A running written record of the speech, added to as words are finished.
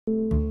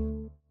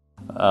No,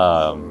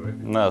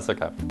 it's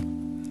okay.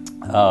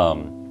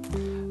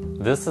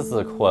 This is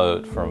a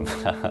quote from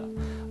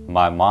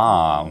my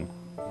mom,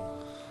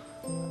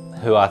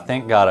 who I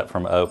think got it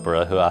from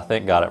Oprah, who I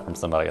think got it from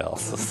somebody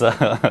else. So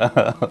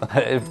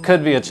it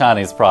could be a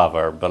Chinese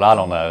proverb, but I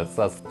don't know.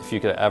 If you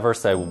could ever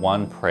say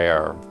one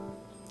prayer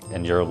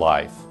in your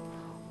life,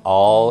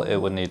 all it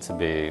would need to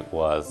be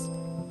was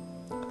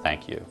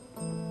thank you.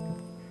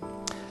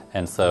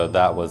 And so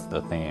that was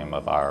the theme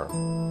of our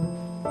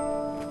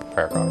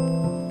prayer card.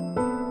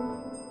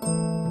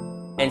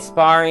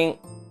 Inspiring.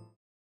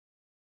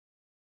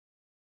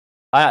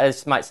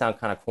 This might sound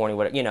kind of corny,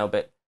 but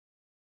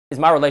is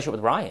my relationship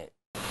with Ryan.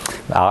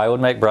 I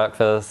would make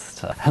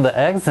breakfast. The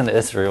eggs in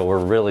Israel were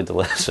really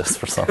delicious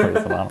for some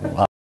reason. I don't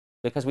know.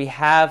 Because we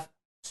have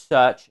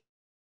such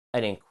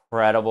an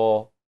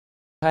incredible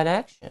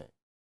connection.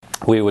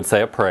 We would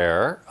say a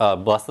prayer,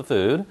 bless the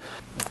food.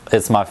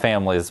 It's my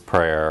family's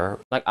prayer.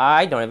 Like,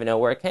 I don't even know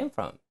where it came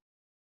from.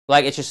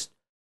 Like, it's just,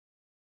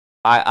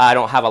 I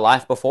don't have a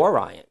life before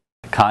Ryan.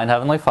 Kind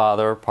Heavenly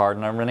Father,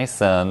 pardon our many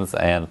sins,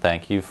 and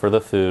thank you for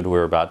the food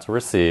we're about to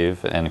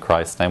receive. In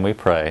Christ's name we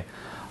pray.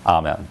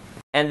 Amen.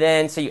 And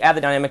then, so you add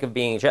the dynamic of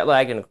being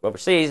jet-lagged and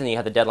overseas, and you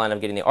have the deadline of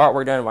getting the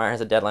artwork done. Ryan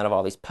has a deadline of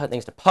all these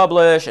things to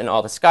publish and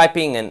all the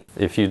Skyping. And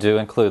if you do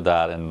include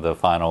that in the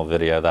final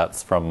video,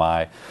 that's from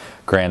my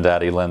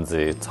granddaddy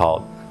Lindsay,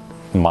 taught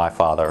my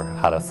father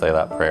how to say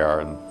that prayer.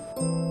 And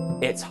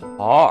it's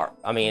hard.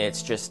 I mean,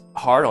 it's just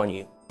hard on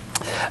you.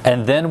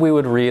 And then we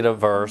would read a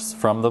verse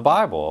from the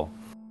Bible.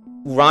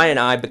 Ryan and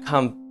I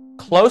become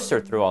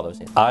closer through all those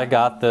things. I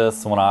got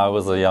this when I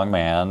was a young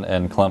man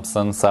in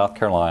Clemson, South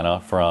Carolina,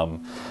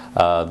 from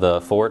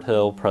the Fort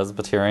Hill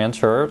Presbyterian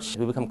Church.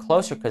 We become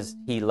closer because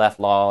he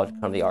left law to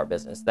come to the art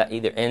business. That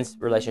either ends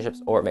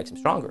relationships or it makes him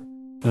stronger.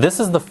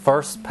 This is the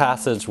first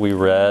passage we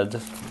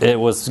read. It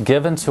was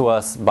given to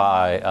us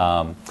by,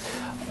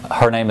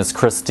 her name is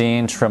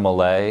Christine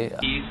Tremolay.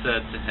 He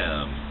said to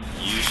him,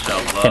 "You shall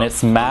love and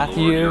it's Matthew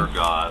the Lord your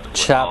God with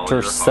chapter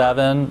all your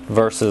 7, heart,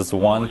 verses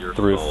 1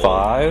 through soul,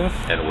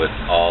 5. and with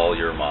all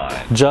your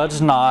mind.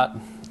 Judge not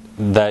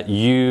that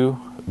you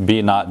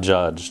be not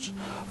judged.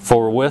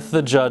 For with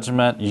the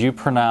judgment you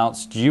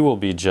pronounced you will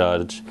be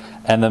judged,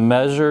 and the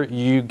measure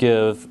you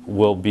give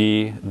will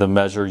be the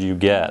measure you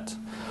get.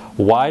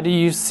 Why do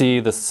you see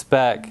the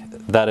speck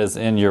that is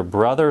in your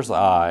brother's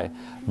eye,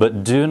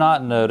 but do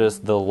not notice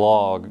the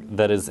log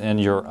that is in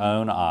your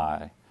own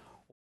eye?"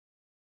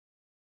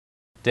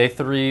 Day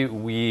 3,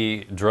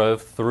 we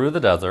drove through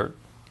the desert.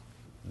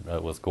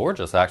 It was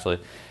gorgeous, actually.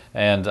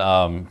 And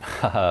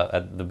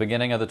at the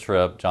beginning of the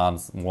trip,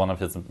 one of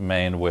his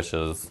main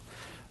wishes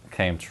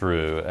came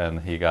true,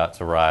 and he got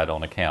to ride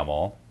on a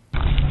camel.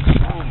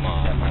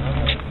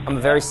 I'm a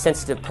very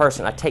sensitive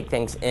person. I take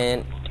things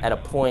in at a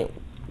point,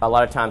 a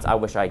lot of times I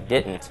wish I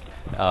didn't.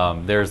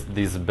 There's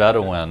these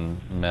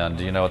Bedouin men.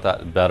 Do you know what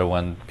that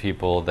Bedouin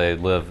people, they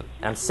live?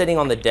 I'm sitting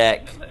on the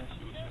deck,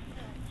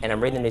 and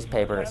I'm reading the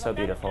newspaper, and it's so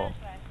beautiful.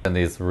 In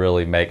these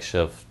really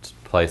makeshift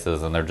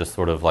places, and they're just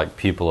sort of like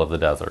people of the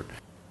desert.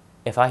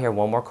 If I hear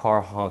one more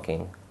car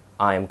honking,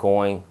 I am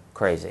going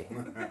crazy.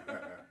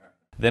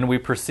 Then we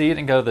proceed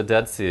and go to the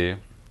Dead Sea.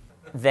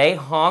 They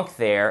honk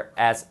there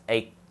as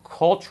a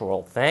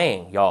cultural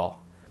thing, y'all.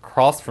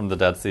 Across from the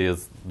Dead Sea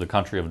is the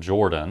country of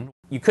Jordan.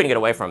 You couldn't get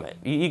away from it.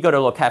 You go to a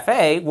little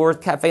cafe, we're a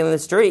cafe in the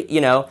street,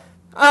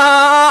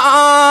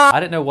 I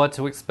didn't know what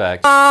to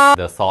expect.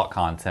 The salt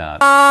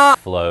content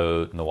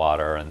float in the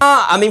water. And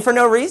I mean, for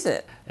no reason.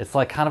 it's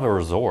like kind of a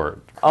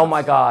resort. Oh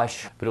my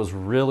gosh. But it was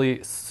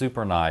really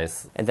super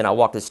nice. And then I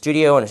walked to the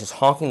studio and it's just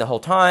honking the whole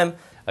time.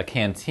 A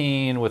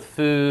canteen with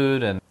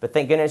food and... But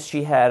thank goodness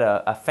she had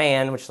a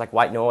fan, which is like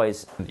white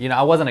noise.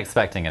 I wasn't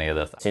expecting any of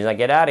this. As soon as I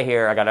get out of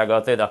here, I gotta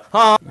go through the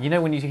honk.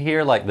 When you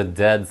hear like the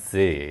Dead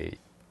Sea...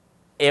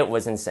 It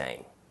was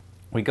insane.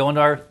 We go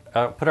into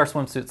put our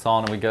swimsuits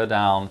on and we go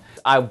down.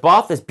 I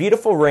bought this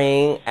beautiful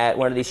ring at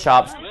one of these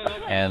shops.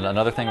 And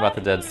another thing about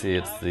the Dead Sea,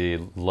 it's the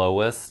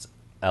lowest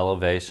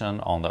elevation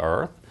on the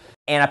earth.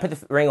 And I put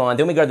the ring on.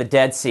 Then we go to the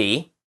Dead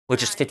Sea,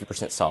 which is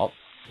 50% salt.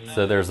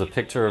 So there's a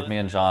picture of me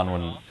and John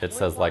when it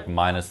says like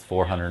minus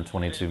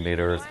 422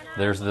 meters.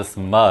 There's this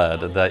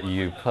mud that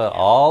you put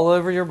all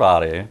over your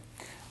body,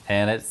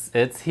 and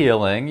it's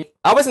healing.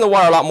 I was in the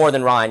water a lot more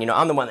than Ryan.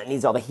 I'm the one that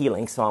needs all the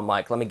healing, so I'm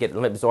like, let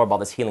me absorb all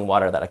this healing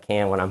water that I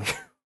can when I'm...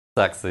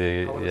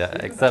 Sexy, yeah,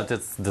 except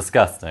it's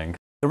disgusting.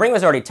 The ring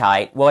was already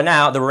tight. Well,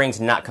 now the ring's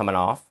not coming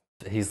off.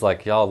 He's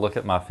like, y'all, look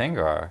at my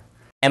finger.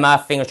 And my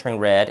fingers turning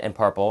red and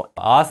purple.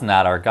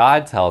 Osnat, our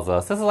guide, tells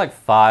us this is like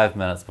 5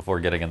 minutes before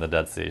getting in the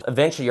Dead Sea.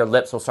 Eventually your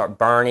lips will start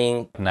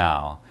burning.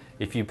 Now,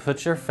 if you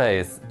put your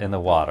face in the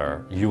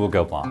water, you will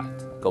go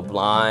blind. Go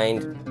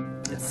blind.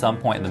 At some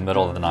point in the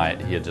middle of the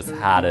night, he had just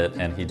had it,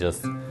 and he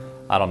just,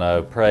 I don't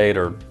know, prayed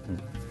or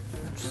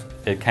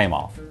it came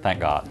off.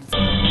 Thank God.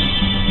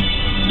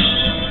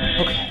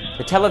 Okay.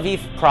 The Tel Aviv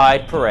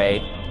Pride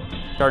Parade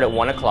started at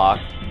 1 o'clock.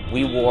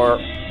 We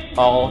wore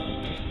all...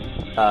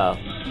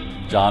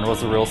 John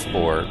was a real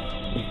sport.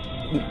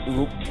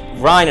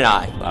 Ryan and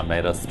I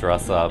made us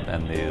dress up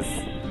in these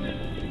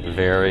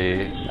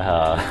very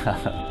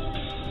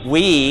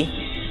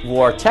we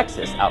wore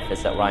Texas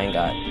outfits that Ryan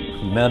got.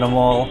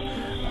 minimal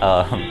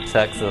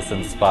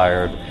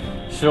Texas-inspired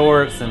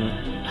shorts and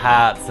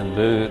hats and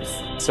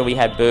boots. So we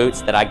had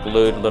boots that I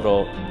glued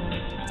little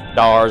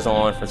stars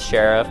on for the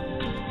sheriff,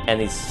 and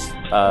these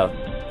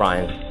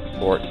Ryan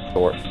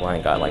shorts.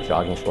 Ryan got like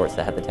jogging shorts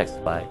that had the Texas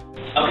flag.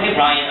 Okay,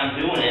 Ryan, I'm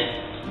doing it.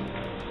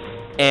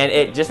 And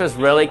it just was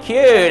really cute,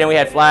 and we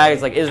had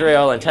flags like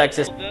Israel and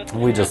Texas.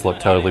 We just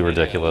looked totally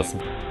ridiculous.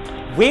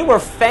 We were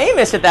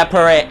famous at that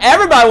parade.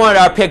 Everybody wanted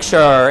our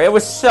picture. It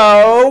was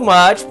so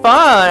much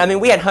fun. I mean,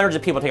 we had hundreds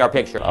of people take our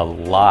picture. A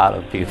lot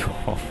of people,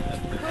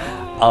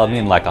 I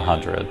mean like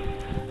 100,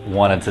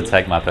 wanted to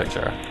take my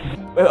picture.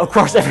 Of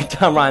course, every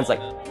time Ryan's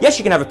like, yes,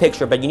 you can have a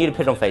picture, but you need to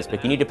put it on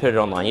Facebook. You need to put it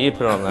online. You need to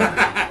put it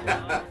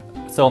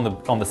online. So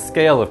on the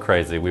scale of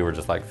crazy, we were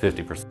just like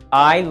 50%.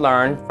 I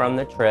learned from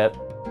the trip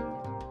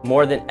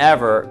more than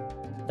ever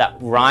that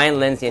Ryan,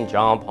 Lindsay, and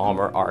John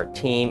Palmer are a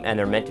team, and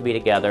they're meant to be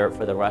together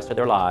for the rest of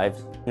their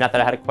lives. Not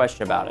that I had a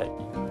question about it.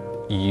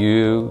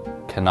 You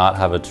cannot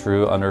have a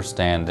true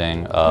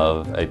understanding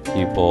of a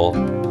people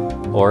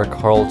or a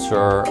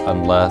culture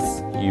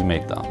unless you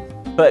meet them.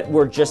 But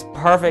we're just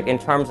perfect in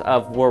terms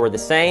of where we're the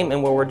same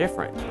and where we're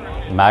different.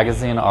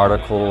 Magazine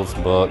articles,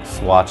 books,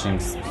 watching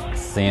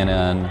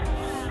CNN,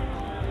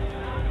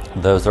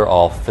 those are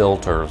all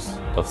filters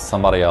of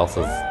somebody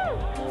else's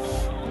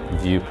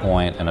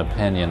viewpoint and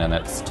opinion, and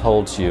it's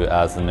told to you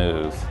as the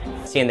news.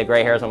 Seeing the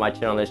gray hairs on my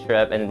chin on this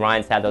trip, and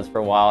Ryan's had those for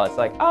a while, it's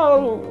like,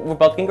 oh, we're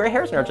both getting gray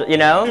hairs in our chin, you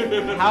know?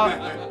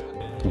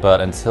 But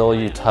until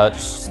you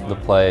touch the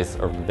place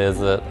or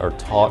visit or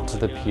talk to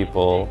the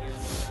people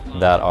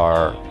that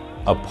are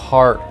a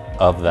part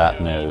of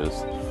that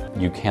news,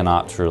 you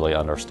cannot truly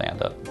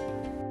understand it.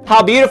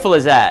 How beautiful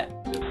is that?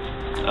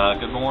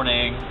 Good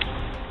morning.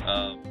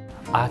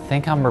 I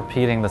think I'm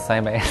repeating the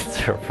same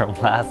answer from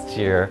last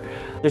year.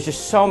 There's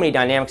just so many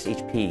dynamics to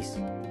each piece,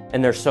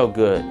 and they're so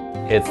good.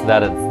 It's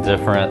that it's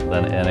different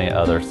than any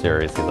other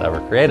series he's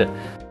ever created.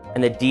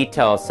 And the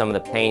details, some of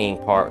the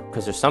painting part,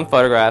 because there's some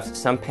photographs,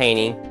 some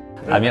painting.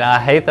 I mean, I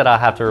hate that I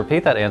have to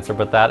repeat that answer,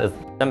 but that is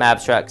Some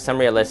abstract, some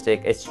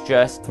realistic. It's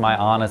just my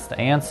honest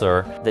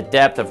answer. the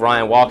depth of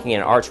Ryan walking in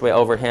an archway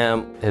over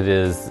him. It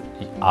is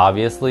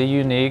obviously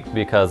unique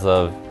because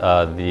of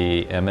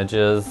the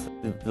images.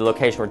 The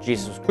location where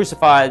Jesus was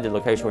crucified, the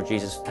location where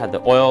Jesus had the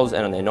oils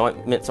and the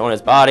anointments on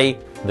his body.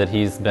 That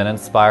he's been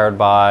inspired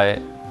by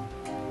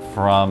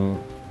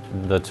from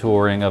the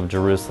touring of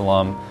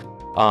Jerusalem.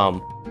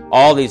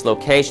 All these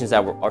locations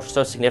that are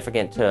so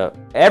significant to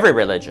every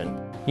religion.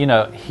 You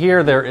know,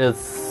 here there is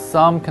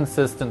some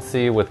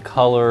consistency with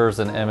colors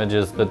and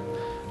images, but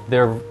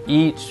they're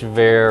each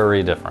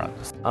very different.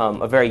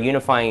 A very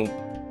unifying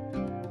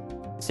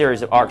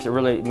series of arcs that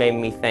really made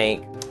me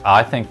think.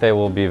 I think they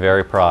will be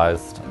very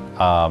prized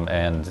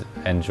and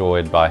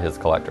enjoyed by his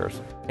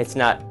collectors. It's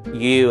not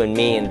you and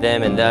me and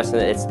them and us,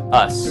 it's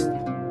us.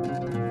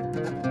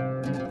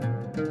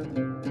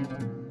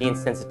 Being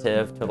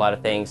sensitive to a lot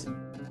of things.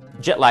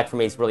 Jet lag for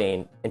me is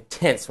really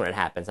intense when it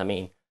happens. I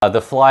mean,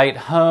 The flight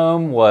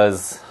home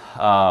was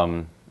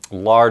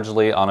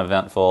largely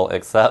uneventful,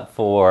 except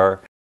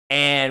for...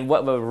 and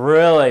what would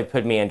really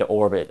put me into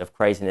orbit of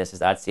craziness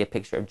is I'd see a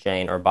picture of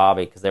Jane or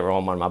Bobby because they were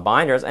on one of my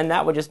binders, and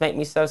that would just make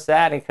me so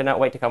sad and could not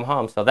wait to come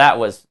home. So that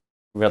was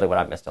really what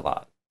I missed a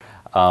lot.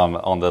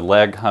 On the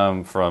leg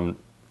home from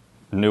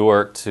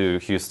Newark to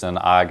Houston,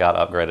 I got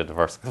upgraded to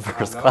first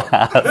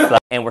class.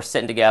 And we're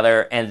sitting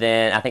together, and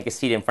then I think the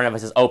seat in front of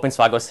us is open,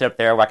 so I go sit up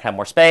there where I can have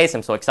more space.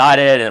 I'm so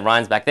excited, and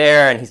Ryan's back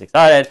there, and he's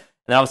excited.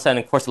 And then all of a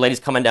sudden, of course, the lady's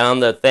coming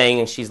down the thing,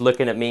 and she's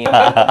looking at me.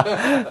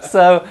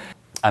 So,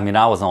 I mean,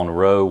 I was on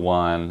row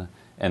 1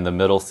 in the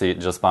middle seat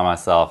just by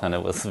myself, and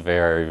it was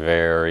very,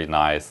 very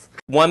nice.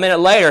 1 minute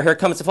later, here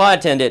comes the flight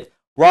attendant.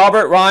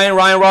 Robert, Ryan,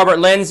 Robert,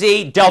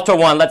 Lindsay, Delta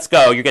 1, let's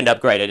go. You're getting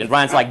upgraded. And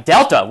Ryan's like,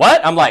 Delta,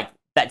 what? I'm like,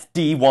 that's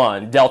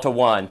D1, Delta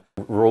 1.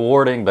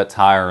 Rewarding but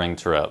tiring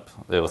trip.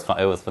 It was fun.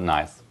 It was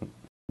nice.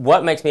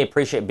 What makes me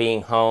appreciate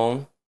being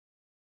home?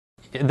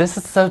 This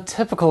is so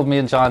typical of me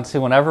and John,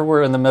 too. Whenever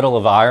we're in the middle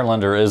of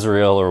Ireland or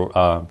Israel,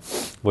 or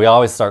we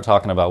always start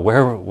talking about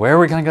where are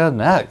we going to go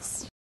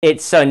next?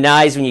 It's so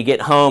nice when you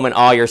get home and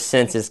all your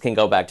senses can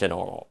go back to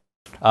normal.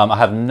 I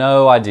have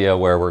no idea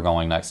where we're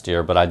going next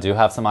year, but I do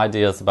have some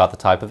ideas about the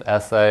type of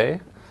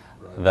essay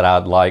that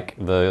I'd like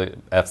the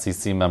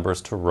FCC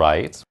members to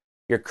write.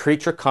 Your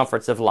creature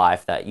comforts of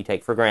life that you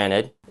take for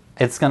granted.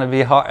 It's going to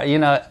be hard. You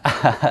know,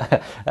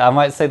 I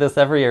might say this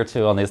every year,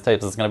 too, on these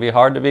tapes. It's going to be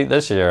hard to beat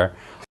this year.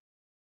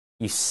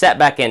 You set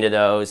back into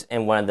those,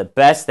 and one of the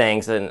best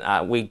things,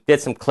 and we did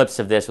some clips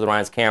of this with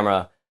Ryan's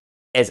camera,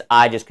 is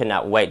I just could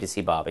not wait to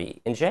see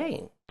Bobby and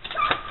Jane.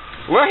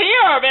 We're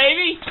here,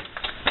 baby!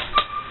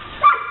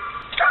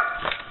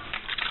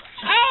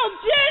 Oh,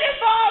 get it,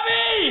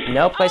 Bobby!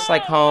 No place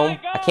like home.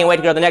 I can't wait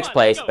to go to the next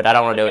place, but I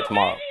don't want to do it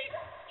tomorrow.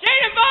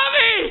 Jane and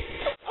Bobby!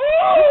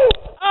 Ooh!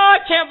 Oh, I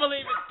can't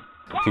believe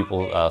it!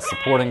 people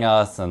supporting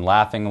us and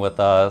laughing with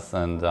us,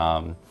 and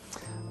I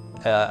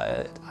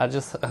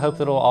just hope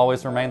it'll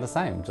always remain the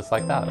same, just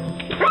like that.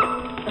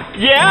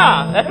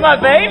 Yeah, that's my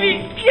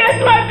baby.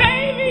 Yes, my baby.